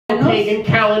pagan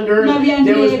calendars. No habían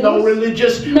There was no griegos,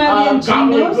 religious no habían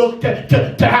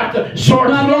gobbledygook to have to sort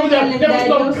no through. habían There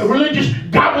was no religious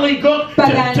gobbledygook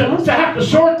to have to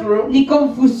sort through. Ni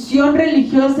confusión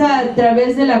religiosa a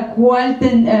través de la cual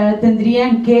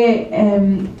tendrían que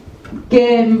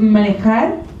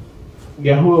manejar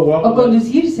o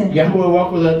conducirse. Yahuwah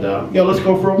walk with that dog. Yo, let's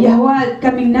go for a walk. Yahuwah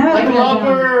caminaba Like con la dama.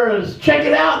 lovers. Check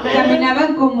it out, man.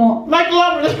 Caminaban como Like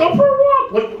lovers. Let's go for a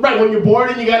walk. When you're bored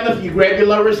and you got nothing, you grab your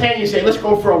lover's hand and you say, let's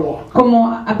go for a walk.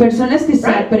 a personas que se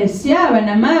apreciaban,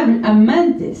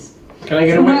 amantes. Can I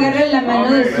get Uno a agarra la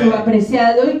mano de su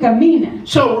apreciado y camina.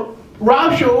 So,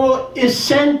 Rav Shaul is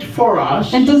sent for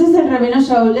us. Entonces el rabino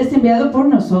Shaul es enviado por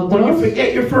nosotros. When you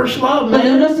forget your first love, Cuando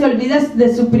man, uno se olvida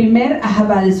de su primer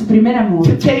ahabá, de su primer amor,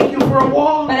 to take you for a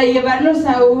walk, para llevarlos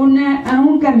a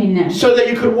un caminar, so that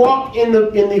you could walk in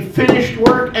the finished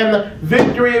work and the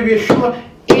victory of Yeshua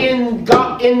in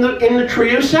the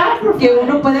tree of sacrifice. que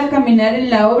uno pueda caminar en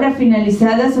la obra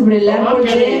finalizada sobre el árbol I'm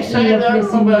getting del excited. I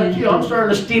don't know about you. I'm ofrecimiento. starting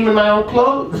to steam in my own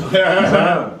clothes.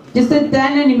 Yo estoy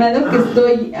tan animado que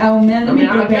estoy ahumando mi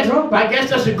propia ropa. I guess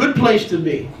that's a good place to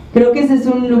be. Creo que ese es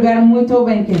un lugar muy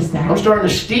joven que estar. I'm starting to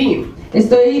steam.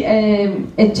 Estoy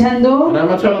echando. And I'm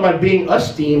not talking about being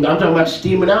steamed. I'm talking about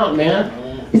steaming out, man.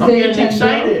 I'm getting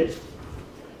excited.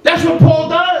 That's what Paul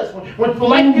does. When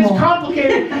life gets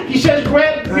complicated, he says,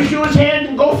 grab Yeshua's hand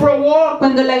and go for a walk.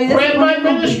 Cuando la vida Grab se my pone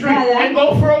ministry complicada, and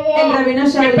go for a el walk. rabino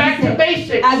Shaul Get back to dice,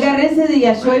 basics. agárrense de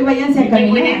Yahshua y váyanse You a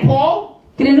think we need caminar. Paul?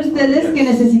 ¿Creen ustedes que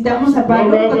necesitamos a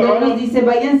Pablo cuando él nos dice,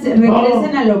 váyanse,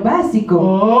 regresen a lo básico?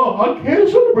 Oh, I can't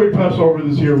celebrate Passover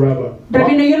this year, Rabbi.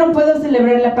 Rabino, yo no puedo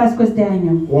celebrar la Pascua este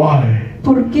año. Why?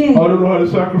 ¿Por qué? I don't know how to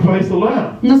sacrifice the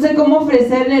lamb. No sé cómo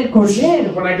ofrecerle el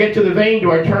cordero. When I get to the vein,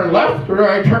 do I turn left or do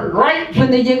I turn right?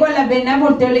 Cuando llego a la vena,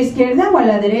 ¿volteo a la izquierda o a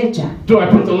la derecha? Do I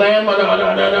put the lamb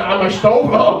on my stove?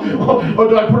 Or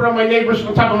do I put it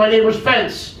on top of my neighbor's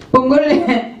fence? ¿Pongo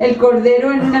el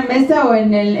cordero en una mesa o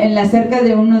en la cerca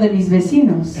de uno de mis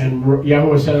vecinos? And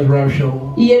Yahuwah sends Rav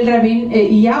Shaul.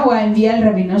 Y Yahweh envía al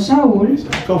rabino Shaul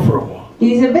Go for a walk. y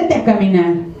dice, vete a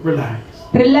caminar, Relax.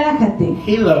 relájate.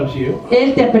 He loves you,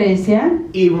 Él te aprecia,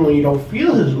 even when you don't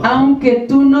feel his love. aunque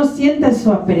tú no sientas su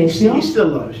aprecio, He still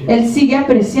loves you. Él sigue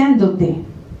apreciándote.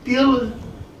 Deal with it.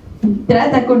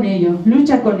 Trata con ello,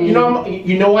 lucha con You ello.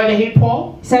 know why they hate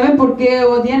Paul? ¿Saben por qué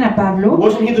odian a Pablo?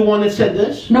 Wasn't he the one that said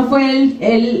this? ¿No fue él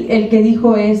el que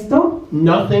dijo esto?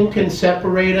 Nothing can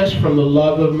separate us from the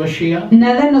love of Mashiach.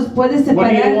 Nada nos puede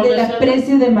separar want del to say?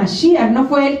 aprecio de Mashiach. No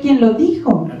fue él quien lo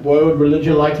dijo. And boy, would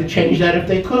religion like to change that if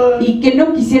they could. Y que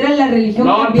no quisiera la religión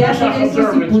cambiar de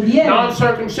eso si pudiera.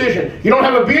 Non-circumcision. You don't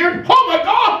have a beard? Oh my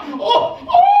God!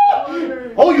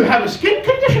 Oh, you have a skin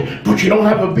condition, but you don't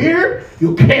have a beard?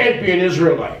 You can't be an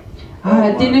Israelite.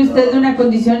 ¿Tiene usted una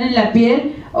condición en la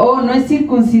piel? ¿O no es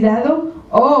circuncidado?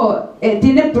 ¿O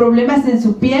tiene problemas en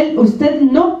su piel? Usted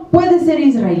no puede ser And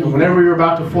israelí. whenever you're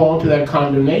about to fall into that Y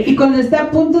condemnation, cuando está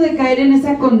a punto de caer en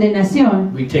esa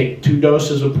condenación, we take 2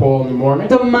 doses of Paul in the morning,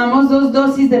 tomamos 2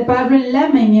 dosis de Pablo en la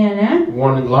mañana,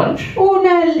 one in lunch,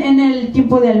 una en el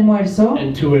tiempo de almuerzo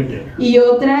and 2 at dinner. y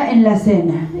otra en la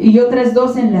cena, y otras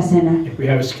 2 en la cena. If we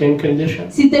have a skin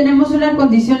condition, Si tenemos una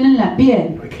condición en la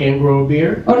piel we can't grow a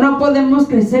beard, o no podemos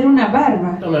crecer una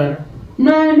barba, no matter.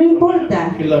 no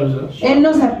importa. He loves us. Él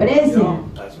nos aprecia.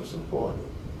 That's what's important.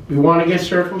 We want to get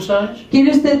circumcised,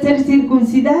 ¿Quiere usted ser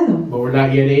circuncidado? but we're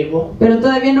not yet able. Pero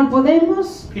todavía no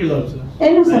podemos. He loves us.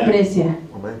 Él nos aprecia.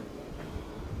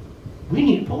 We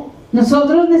need Paul.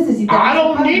 Nosotros I necesitamos a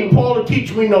don't need Pablo. Paul to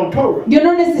teach me no Torah. Yo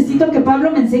no necesito que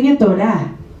Pablo me enseñe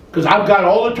Torah, Because I've got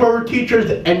all the Torah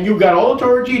teachers, and you've got all the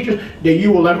Torah teachers that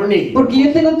you will ever need. porque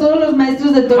yo tengo todos los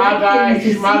maestros de Torah que Haggai,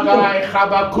 necesito. Shmagai,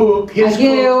 Habakkuk, his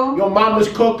Ageo, cook, your mama's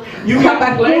cook. You got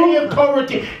Habakkuk. plenty of Torah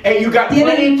teachers, and you got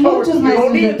plenty Tienen of Torah. muchos You don't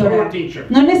maestros need de a Torah Torah. teacher.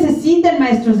 No necesitan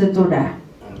maestros de Torah.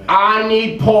 I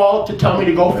need Paul to tell me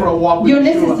to go for a walk with Yo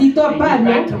Yeshua necesito a and get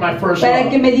back to Pablo my first para love.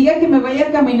 que me diga que me vaya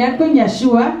a caminar con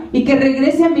Yeshua y que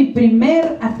regrese a mi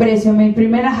primer aprecio, a mi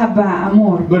primer ahabá,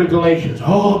 amor. Go to Galatians.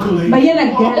 Oh, Galatians. Vayan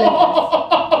a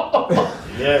Gálatas.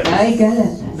 Ay,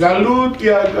 Gálatas.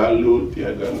 Galutia.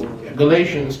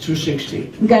 Galatians 2:16.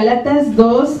 Gálatas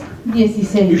You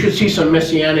 2:16. should see some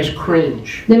messianics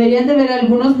cringe Deberían de ver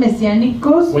algunos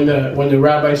mesiánicos when the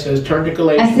rabbi says, turn to hacer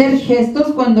Galatians.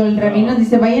 gestos cuando el rabino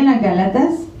dice vayan a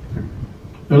Gálatas.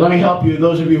 Now let me help you,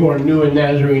 those of you who are new in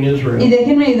Nazarene Y Israel.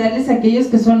 déjenme ayudarles a aquellos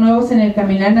que son nuevos en el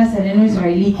caminar nazareno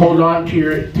israelita. Hold on to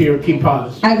your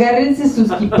kippahs. Agárrense sus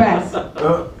kipás.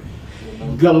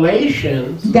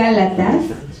 Galatians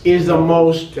Gálatas is the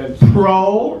most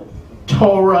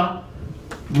pro-Torah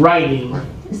writing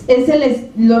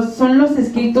son los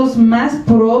escritos más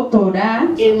pro Torah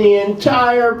in the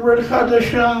entire Brit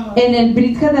Hadashah. en el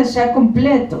Brit Hadashah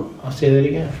completo. I'll say that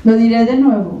again. Lo diré de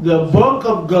nuevo. The book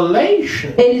of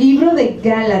Galatians El libro de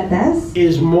Gálatas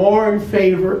is more in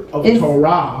favor of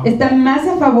Torah está más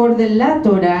a favor de la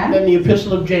Torah than the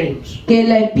epistle of James, que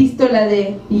la epístola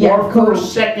de or Jacob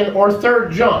 1st, 2nd, or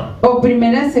 3rd John. o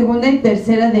primera, segunda y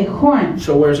tercera de Juan.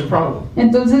 So where's the problem?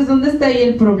 Entonces, ¿dónde está ahí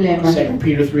el problema? 2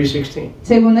 Peter 3:16.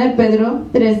 Segunda de Pedro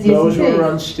Those who 3:16.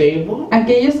 are unstable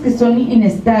Aquellos que son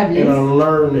inestables and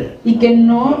unlearned. y que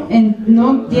no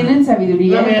tienen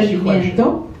sabiduría, Let me ask you a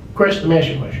entendimiento, Chris, let me ask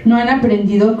you a question. no han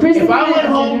aprendido. Chris, If I déjame went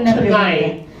hacerle home una pregunta.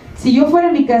 tonight Si yo fuera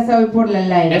a mi casa hoy por la and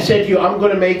Laila said to you, I'm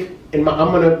going to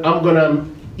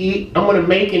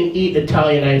make and eat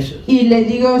Italian ices. y le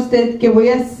digo a usted que voy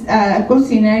a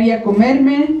cocinar y a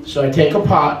comerme So I take a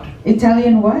pot,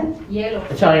 Italian what?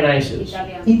 Italian ices,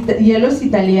 Hielos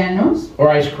italianos or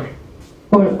ice cream.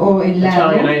 o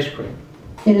helado, Italian ice cream.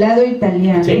 helado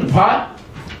italiano. Take a pot,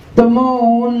 Tomo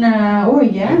una I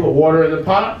olla, put water in the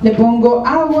pot, le pongo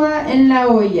agua en la I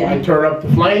olla, turn up the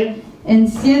flame,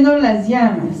 enciendo las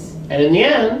llamas and in the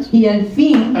end, y al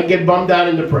fin I get bummed out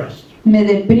and depressed. me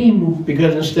deprimo.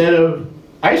 Because instead of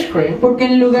ice cream, Porque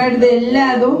en lugar de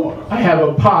helado I have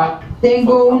a pot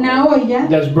tengo una olla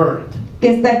that's burned. que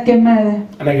está quemada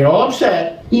And I get all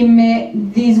upset y me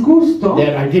disgusto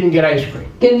that I didn't get ice cream.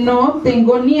 que no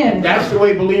tengo nieve. That's the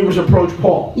way believers approach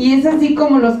Paul. Y es así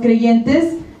como los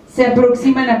creyentes se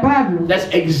aproximan a Pablo. That's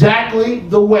exactly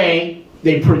the way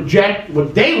they project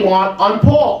what they want on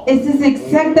Paul. Esa es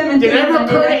exactamente Did it la ever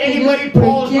occur manera to que ellos anybody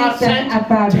Paul is not proyectan sent a to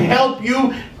Pablo. help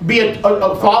you be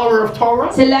a follower of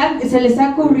Torah? Se les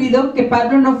ha ocurrido que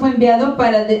Pablo no fue enviado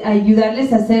para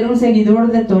ayudarles a ser un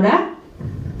seguidor de Torah,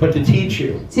 But to teach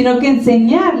you sino que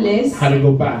enseñarles how to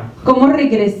go back cómo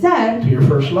regresar to your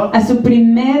first love, a su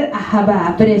primer ahabá,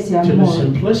 aprecio, to the amor,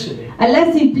 simplicity a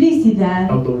la simplicidad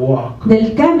of the walk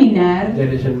del caminar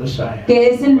that is in Messiah. que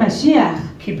es el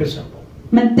Mashiach. Keep it simple.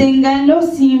 Manténganlo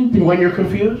simple. When you're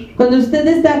confused, Cuando usted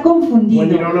está when you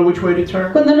confundido, don't know which way to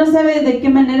turn, cuando no sabe de qué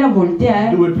manera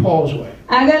voltear, do it Paul's way.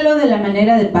 hágalo de la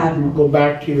manera de Pablo. Go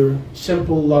back to your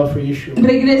simple love for Yeshua.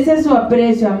 Regrese a su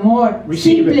aprecio, amor,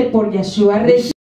 Receive simple it. por Yeshua.